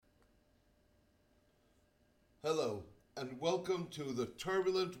Hello, and welcome to the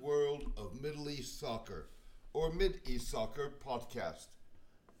turbulent world of Middle East soccer, or Mid East Soccer podcast.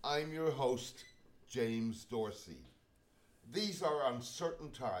 I'm your host, James Dorsey. These are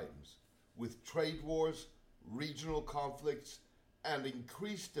uncertain times, with trade wars, regional conflicts, and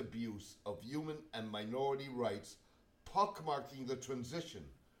increased abuse of human and minority rights pockmarking the transition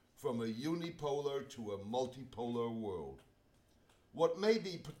from a unipolar to a multipolar world. What may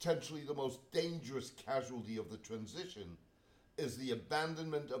be potentially the most dangerous casualty of the transition is the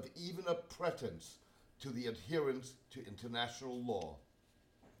abandonment of even a pretense to the adherence to international law.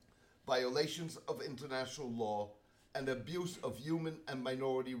 Violations of international law and abuse of human and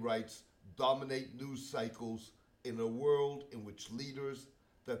minority rights dominate news cycles in a world in which leaders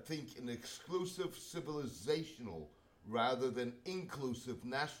that think in exclusive civilizational rather than inclusive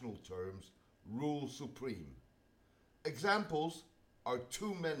national terms rule supreme. Examples are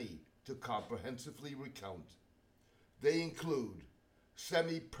too many to comprehensively recount. They include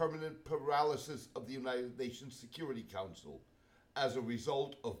semi-permanent paralysis of the United Nations Security Council as a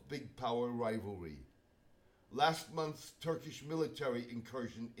result of big power rivalry, last month's Turkish military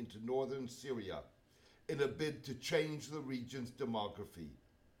incursion into northern Syria in a bid to change the region's demography,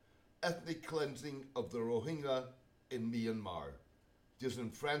 ethnic cleansing of the Rohingya in Myanmar,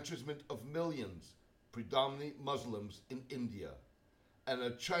 disenfranchisement of millions, predominantly Muslims, in India, and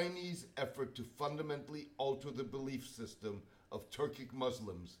a Chinese effort to fundamentally alter the belief system of Turkic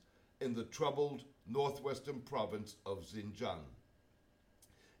Muslims in the troubled northwestern province of Xinjiang.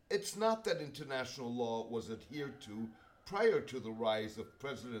 It's not that international law was adhered to prior to the rise of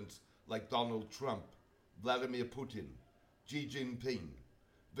presidents like Donald Trump, Vladimir Putin, Xi Jinping,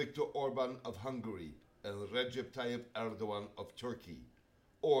 Viktor Orban of Hungary, and Recep Tayyip Erdogan of Turkey,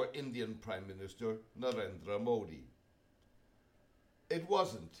 or Indian Prime Minister Narendra Modi. It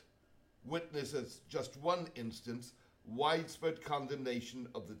wasn't. Witness as just one instance widespread condemnation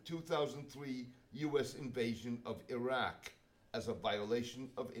of the 2003 U.S. invasion of Iraq as a violation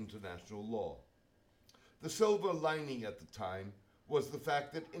of international law. The silver lining at the time was the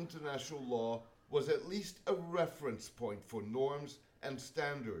fact that international law was at least a reference point for norms and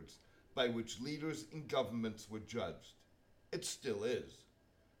standards by which leaders in governments were judged. It still is,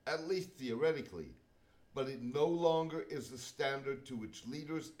 at least theoretically, but it no longer is the standard to which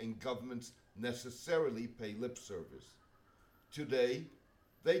leaders and governments necessarily pay lip service. Today,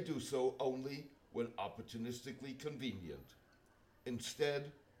 they do so only when opportunistically convenient.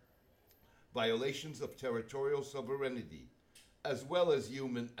 Instead, violations of territorial sovereignty, as well as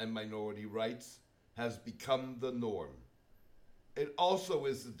human and minority rights, has become the norm. It also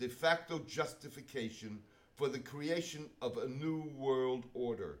is the de facto justification for the creation of a new world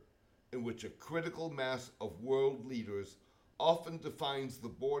order, in which a critical mass of world leaders often defines the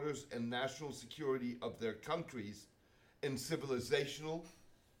borders and national security of their countries in civilizational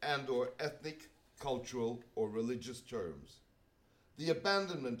and or ethnic, cultural, or religious terms. The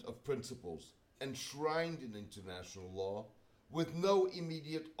abandonment of principles enshrined in international law with no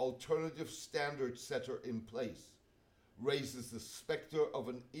immediate alternative standard setter in place raises the specter of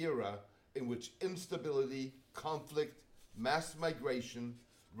an era in which instability, conflict, mass migration,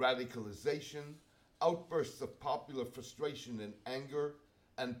 radicalization, outbursts of popular frustration and anger,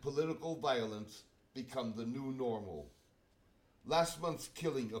 and political violence become the new normal. Last month's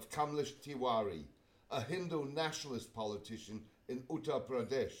killing of Kamlesh Tiwari, a Hindu nationalist politician in Uttar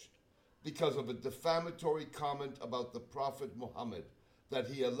Pradesh, because of a defamatory comment about the Prophet Muhammad that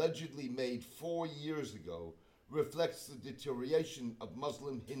he allegedly made 4 years ago, reflects the deterioration of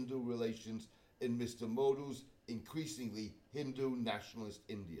Muslim-Hindu relations in Mr. Modi's increasingly Hindu nationalist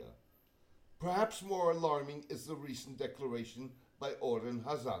India. Perhaps more alarming is the recent declaration by Oren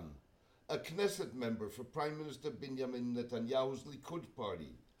Hazan, a Knesset member for Prime Minister Benjamin Netanyahu's Likud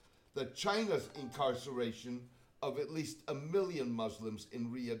party, that China's incarceration of at least 1 million Muslims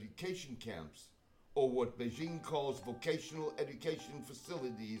in re-education camps, or what Beijing calls vocational education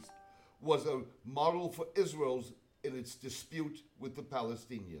facilities, was a model for Israel's in its dispute with the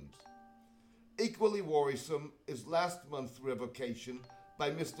Palestinians. Equally worrisome is last month's revocation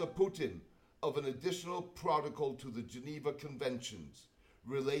by Mr. Putin of an additional protocol to the Geneva Conventions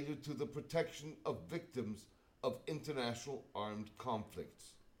related to the protection of victims of international armed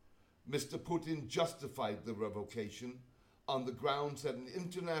conflicts. Mr. Putin justified the revocation on the grounds that an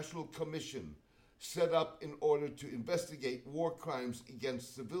international commission set up in order to investigate war crimes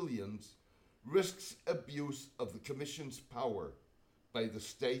against civilians risks abuse of the commission's power by the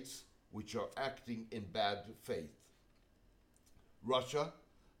states which are acting in bad faith. Russia,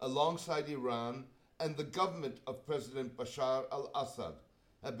 alongside Iran and the government of President Bashar al-Assad,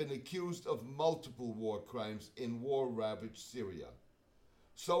 have been accused of multiple war crimes in war-ravaged Syria.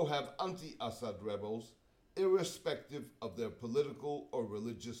 So have anti-Assad rebels, irrespective of their political or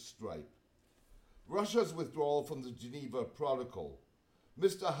religious stripe. Russia's withdrawal from the Geneva Protocol,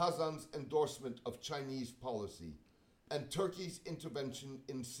 Mr. Hassan's endorsement of Chinese policy, and Turkey's intervention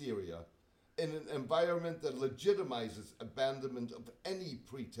in Syria in an environment that legitimizes abandonment of any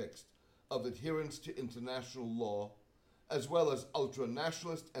pretext of adherence to international law, as well as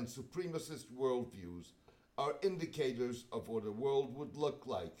ultra-nationalist and supremacist worldviews, are indicators of what a world would look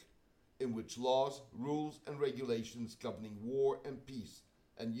like in which laws, rules, and regulations governing war and peace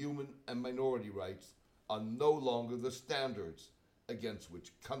and human and minority rights are no longer the standards against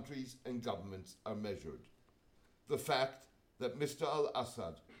which countries and governments are measured. The fact that Mr.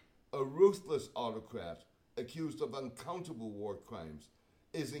 al-Assad, a ruthless autocrat accused of uncountable war crimes,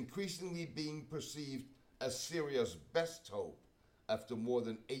 is increasingly being perceived as Syria's best hope after more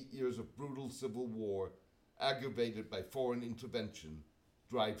than 8 years of brutal civil war aggravated by foreign intervention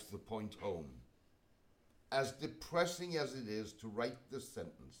drives the point home. As depressing as it is to write this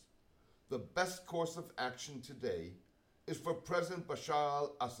sentence, the best course of action today is for President Bashar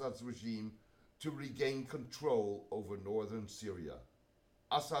al-Assad's regime to regain control over northern Syria.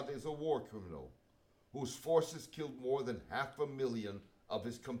 Assad is a war criminal whose forces killed more than 500,000 of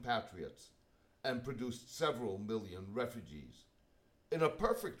his compatriots and produced several million refugees. In a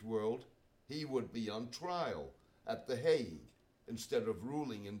perfect world, he would be on trial at The Hague instead of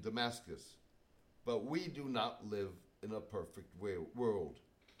ruling in Damascus. But we do not live in a perfect world,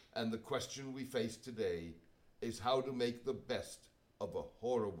 and the question we face today is how to make the best of a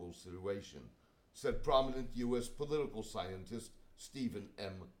horrible situation, said prominent U.S. political scientist Stephen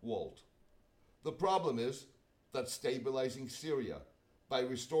M. Walt. The problem is that stabilizing Syria by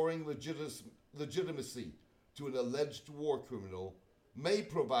restoring legitimacy to an alleged war criminal may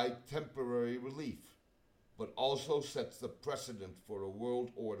provide temporary relief, but also sets the precedent for a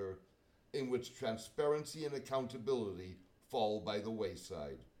world order in which transparency and accountability fall by the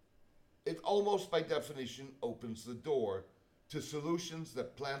wayside. It almost by definition opens the door to solutions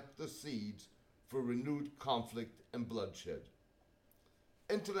that plant the seeds for renewed conflict and bloodshed.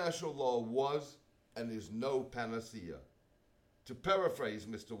 International law was and is no panacea. To paraphrase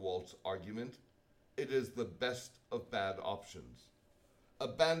Mr. Walt's argument, it is the best of bad options.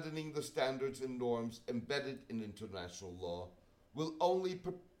 Abandoning the standards and norms embedded in international law will only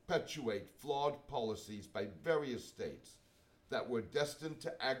perpetuate flawed policies by various states that were destined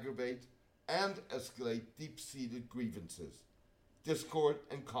to aggravate and escalate deep-seated grievances, discord,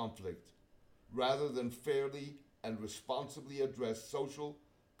 and conflict, rather than fairly and responsibly address social,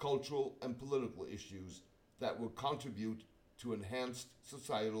 cultural, and political issues that will contribute to enhanced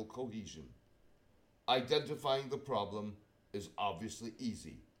societal cohesion. Identifying the problem is obviously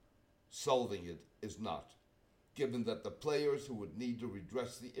easy. Solving it is not, given that the players who would need to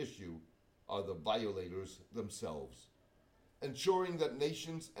redress the issue are the violators themselves. Ensuring that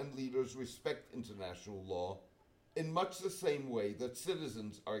nations and leaders respect international law in much the same way that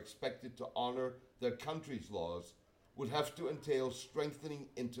citizens are expected to honor their country's laws would have to entail strengthening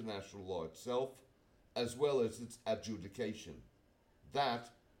international law itself as well as its adjudication. That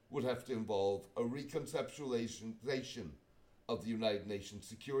would have to involve a reconceptualization of the United Nations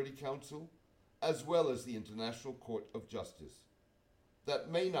Security Council as well as the International Court of Justice. That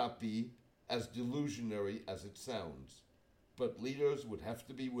may not be as delusionary as it sounds, but leaders would have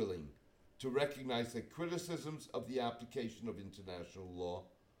to be willing to recognize that criticisms of the application of international law,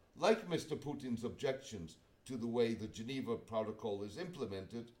 like Mr. Putin's objections to the way the Geneva Protocol is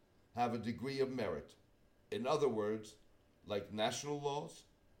implemented, have a degree of merit. In other words, like national laws,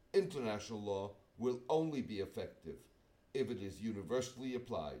 international law will only be effective if it is universally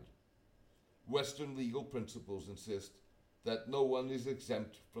applied. Western legal principles insist that no one is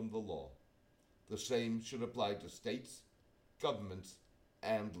exempt from the law. The same should apply to states, governments,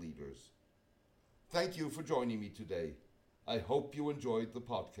 and leaders. Thank you for joining me today. I hope you enjoyed the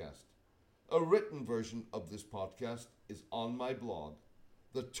podcast. A written version of this podcast is on my blog,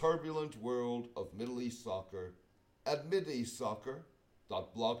 The Turbulent World of Middle East Soccer, at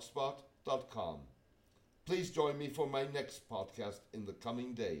mideastsoccer.blogspot.com. Please join me for my next podcast in the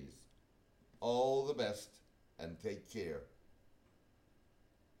coming days. All the best and take care.